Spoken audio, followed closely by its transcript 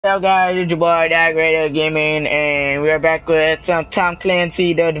Hello guys, it's your boy THE-DARK-REDHOOD Gaming, and we are back with some Tom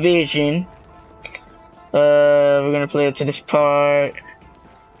Clancy, The Division. We're gonna play up to this part.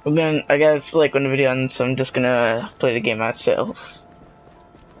 I gotta select when the video ends, so I'm just gonna play the game myself.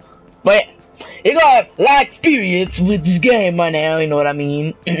 But you got a lot of experience with this game right now, you know what I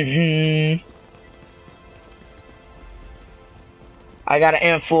mean? I got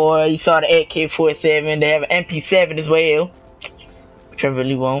an M4, you saw the AK-47, they have an MP7 as well. Which I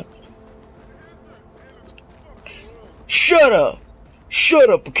really won't. Shut up! Shut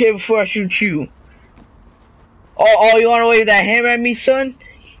up, okay, before I shoot you. Oh, you wanna wave that hammer at me, son?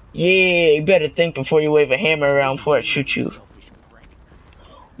 Yeah, you better think before you wave a hammer around before I shoot you.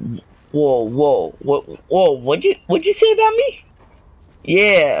 Whoa, what'd you say about me?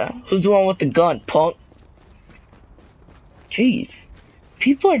 Yeah, who's the one with the gun, punk? Jeez,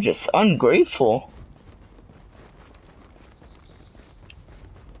 people are just ungrateful.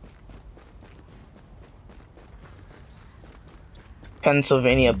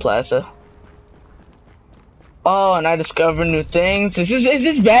 Pennsylvania Plaza. Oh, and I discovered new things. Is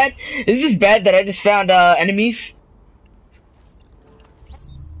this bad? Is this bad that I just found enemies?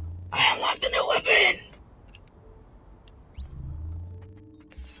 I unlocked a new weapon.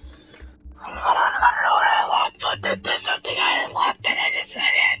 I don't know what I unlocked, but there's something I unlocked that I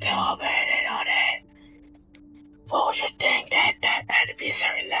decided to open it on it. What was your thing? That had to be a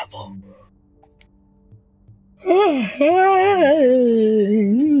certain level. Oh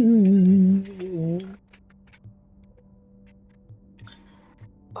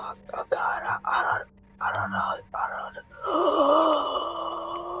God, I don't know.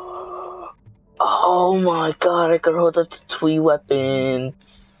 Oh my God, I could hold up to 3 weapons.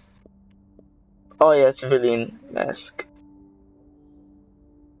 Oh yeah, civilian mask.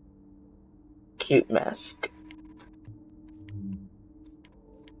 Cute mask.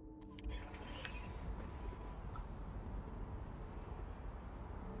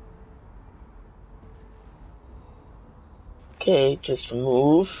 Okay, just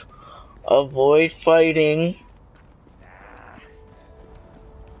move. Avoid fighting.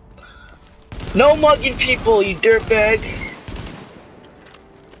 No mugging people, you dirtbag.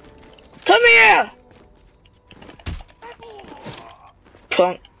 Come here!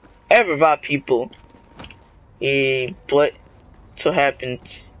 Punk. Ever about people. What? So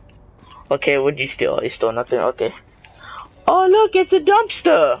happens. Okay, what'd you steal? You stole nothing? Okay. Oh look, it's a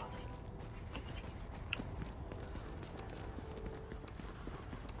dumpster!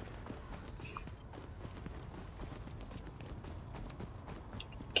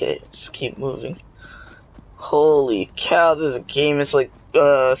 Okay, let's keep moving. Holy cow, this game is like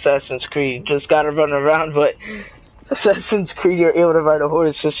Assassin's Creed. You just gotta run around, but Assassin's Creed you're able to ride a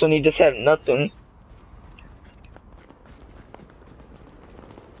horse, so you just have nothing.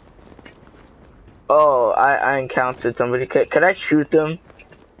 Oh, I encountered somebody. Could I shoot them?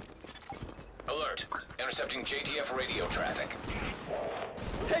 Alert. Intercepting JTF radio traffic.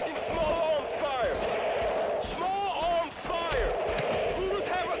 Taking small arms fire! Small arms fire! Hooters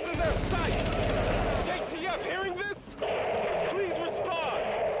have us in their sight! JTF hearing this? Please respond!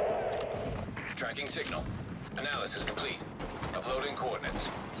 Tracking signal. Analysis complete. Uploading coordinates.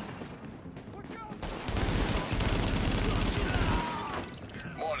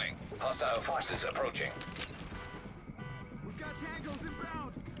 Warning. Hostile forces approaching. We've got tangos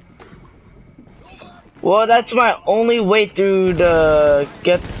inbound! Well, that's my only way through to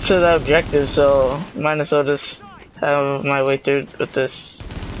get to the objective, so might as well just have my way through with this.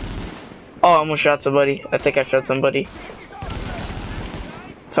 Oh, I almost shot somebody. I think I shot somebody.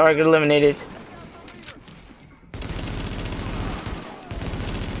 Target eliminated.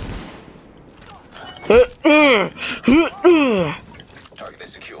 Target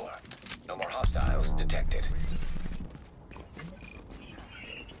is secure. No more hostiles detected.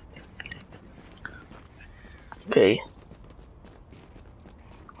 Okay.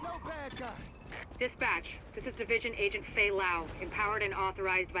 Dispatch, this is Division Agent Fei Lau, empowered and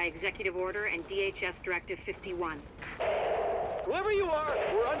authorized by Executive Order and DHS Directive 51. Whoever you are,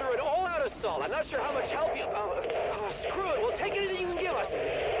 we're under an all-out assault. I'm not sure how much help you... screw it, we'll take anything you can give us.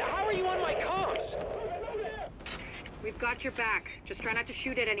 How are you on my comms? We've got your back. Just try not to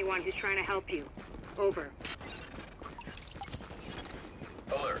shoot at anyone who's trying to help you. Over.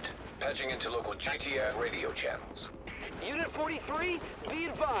 Alert. Patching into local JTF radio channels. Unit 43, be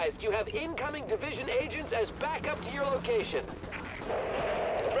advised, you have incoming division agents as backup to your location.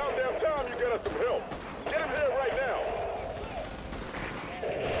 About damn time you get us some help. Get him here right now.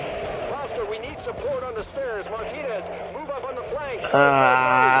 Foster, we need support on the stairs. Martinez, move up on the flank.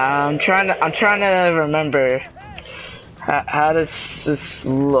 I'm trying to remember. How does this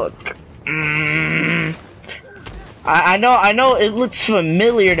look? I know it looks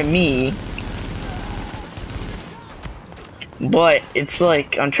familiar to me, but it's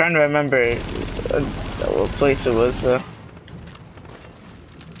like I'm trying to remember what place it was.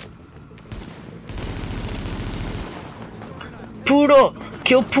 Poodle,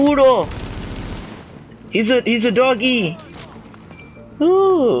 kill Poodle. He's a doggy.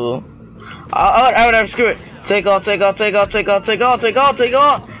 Ooh. Whatever, screw it. Take all.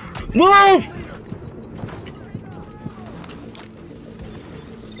 Move!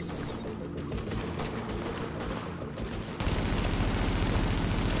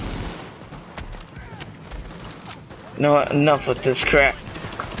 No, enough with this crap.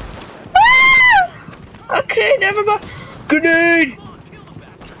 Ah! Okay, never mind. Grenade!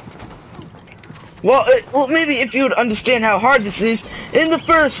 Well, maybe if you would understand how hard this is in the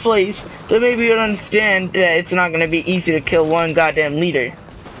first place, then maybe you'd understand that it's not gonna be easy to kill one goddamn leader.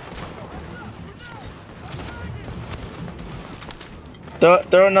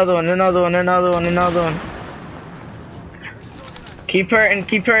 Throw another one. Keep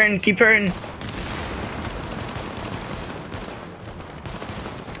hurting.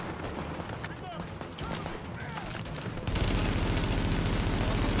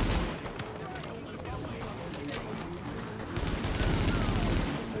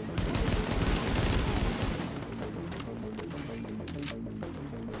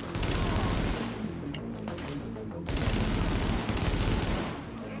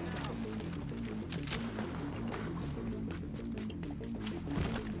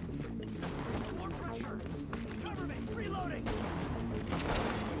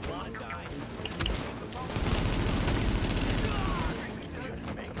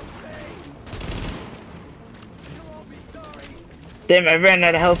 Damn, I ran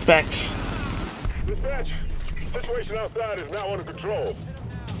out of health packs. Dispatch, situation outside is now under control.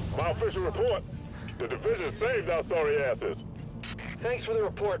 My official report, the division saved our sorry asses. Thanks for the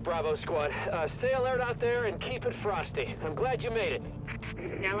report, Bravo Squad. Stay alert out there and keep it frosty. I'm glad you made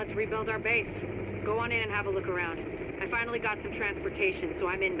it. Now let's rebuild our base. Go on in and have a look around. I finally got some transportation, so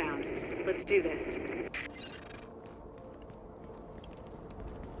I'm inbound. Let's do this.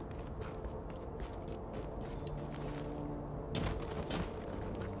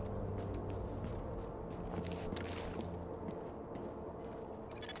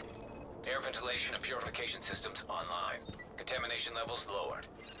 Air ventilation and purification systems online. Contamination levels lowered.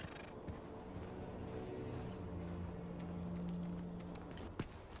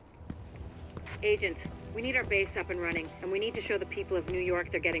 Agent, we need our base up and running, and we need to show the people of New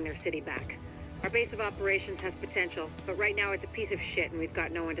York they're getting their city back. Our base of operations has potential, but right now it's a piece of shit and we've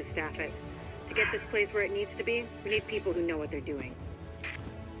got no one to staff it. To get this place where it needs to be, we need people who know what they're doing.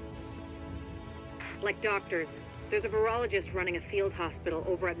 Like doctors. There's a virologist running a field hospital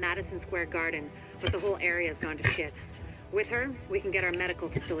over at Madison Square Garden, but the whole area's gone to shit. With her, we can get our medical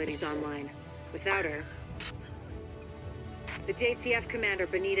facilities online. Without her... The JTF commander,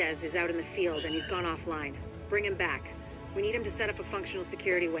 Benitez, is out in the field and he's gone offline. Bring him back. We need him to set up a functional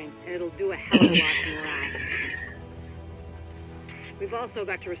security wing, and it'll do a hell of a lot for morale. We've also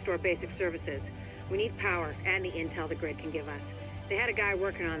got to restore basic services. We need power and the intel the grid can give us. They had a guy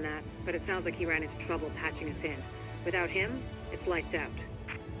working on that, but it sounds like he ran into trouble patching us in. Without him, it's lights out.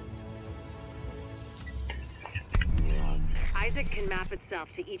 Isaac can map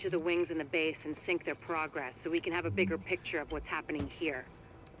itself to each of the wings in the base and sync their progress, so we can have a bigger picture of what's happening here.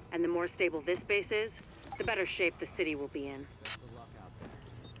 And the more stable this base is, the better shape the city will be in.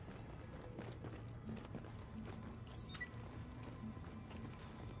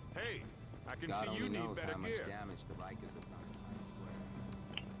 Hey, I can God see you only need knows better how much gear. damage the Rikers have done in Times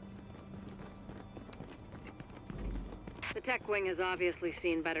Square. The tech wing has obviously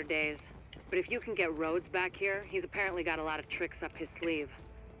seen better days. But if you can get Rhodes back here, he's apparently got a lot of tricks up his sleeve.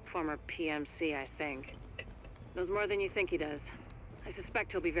 Former PMC, I think. Knows more than you think he does. I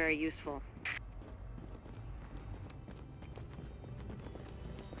suspect he'll be very useful.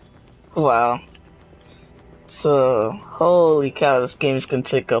 Wow. So, holy cow, this game's gonna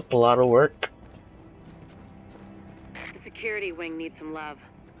take up a lot of work. The security wing needs some love.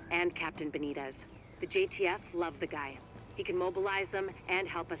 And Captain Benitez. The JTF love the guy. He can mobilize them and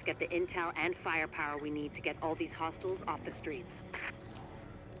help us get the intel and firepower we need to get all these hostiles off the streets.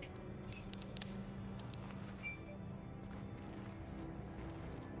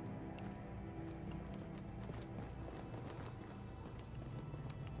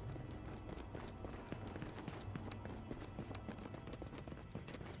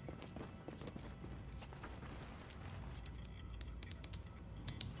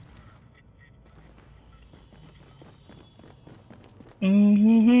 The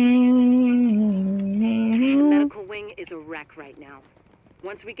medical wing is a wreck right now.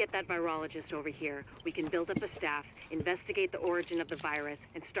 Once we get that virologist over here, we can build up a staff, investigate the origin of the virus,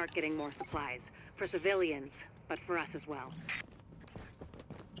 and start getting more supplies. For civilians, but for us as well.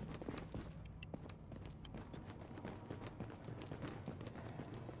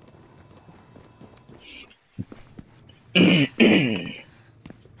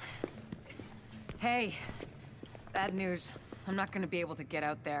 Hey, bad news. I'm not gonna be able to get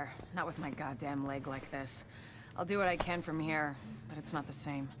out there. Not with my goddamn leg like this. I'll do what I can from here, but it's not the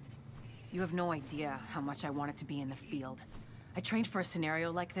same. You have no idea how much I wanted to be in the field. I trained for a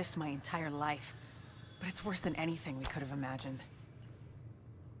scenario like this my entire life, but it's worse than anything we could have imagined.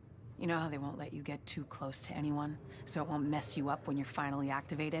 You know how they won't let you get too close to anyone, so it won't mess you up when you're finally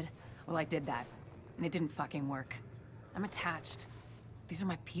activated? Well, I did that, and it didn't fucking work. I'm attached. These are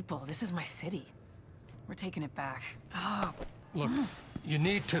my people. This is my city. We're taking it back. Oh. Look, you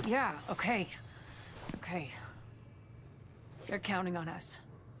need to... Yeah, okay. Okay. They're counting on us.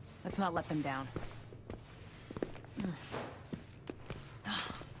 Let's not let them down.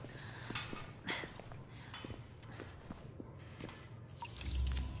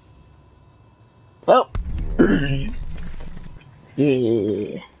 Well,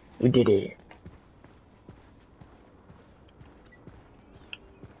 yeah, we did it.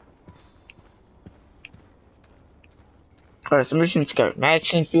 Alright, so missions got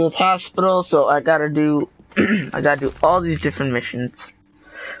Madison Field Hospital, so I gotta do I gotta do all these different missions.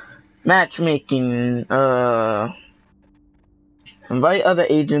 Matchmaking, invite other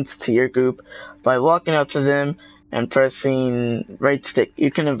agents to your group by walking up to them and pressing right stick. You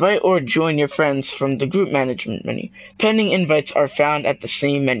can invite or join your friends from the group management menu. Pending invites are found at the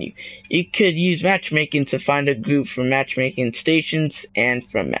same menu. You could use matchmaking to find a group from matchmaking stations and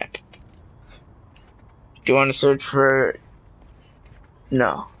from map. Do you want to search for...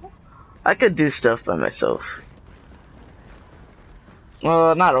 No. I could do stuff by myself.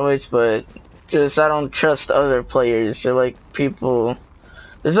 Well, not always, but just I don't trust other players. They're like people...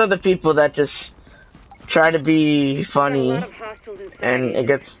 There's other people that just try to be funny, and it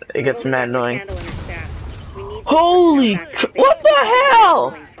gets mad annoying. Holy what the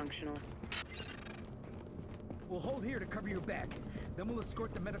hell? We'll hold here to cover your back. Then we'll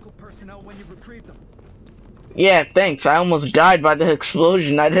escort the medical personnel when you've retrieved them. Yeah, thanks. I almost died by the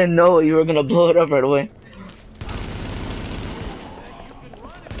explosion. I didn't know you were gonna blow it up right away.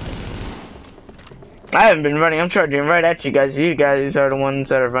 I haven't been running. I'm charging right at you guys. You guys are the ones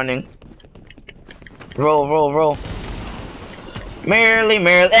that are running. Roll, roll, roll. Merrily,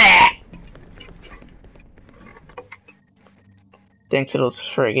 merrily. Ah! Thanks to those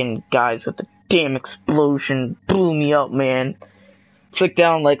friggin' guys with the damn explosion. Blew me up, man. Took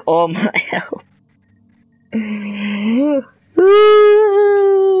down like all my health. Go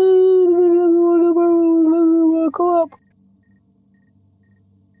up.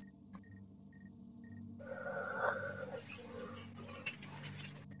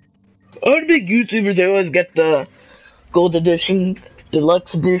 All the big YouTubers, they always get the gold edition,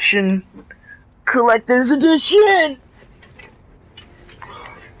 deluxe edition, collector's edition.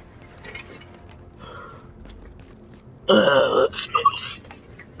 Let's move.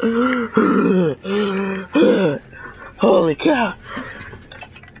 Holy cow.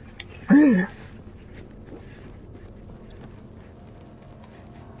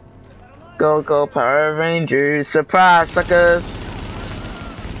 Go, go, Power Rangers. Surprise, suckers.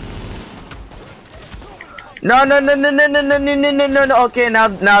 No, no, no, no, no, no, no, no, no, no, no. Okay, now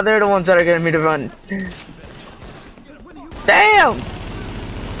they're the ones that are getting me to run. Damn!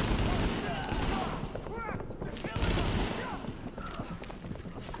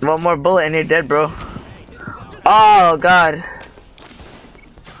 One more bullet and you're dead, bro. Oh, God.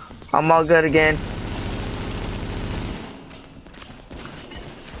 I'm all good again.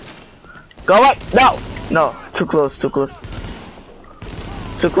 Go up! No! No, too close, too close.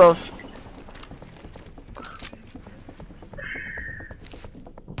 Too close.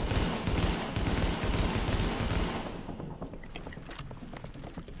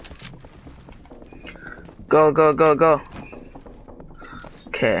 Go, go, go, go.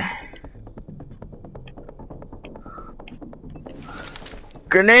 Okay.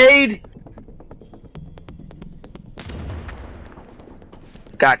 Grenade!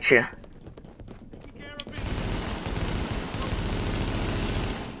 Gotcha.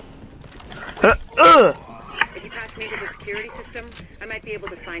 If you pass me to the security system, I might be able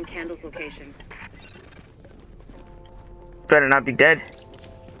to find Candle's location. Better not be dead.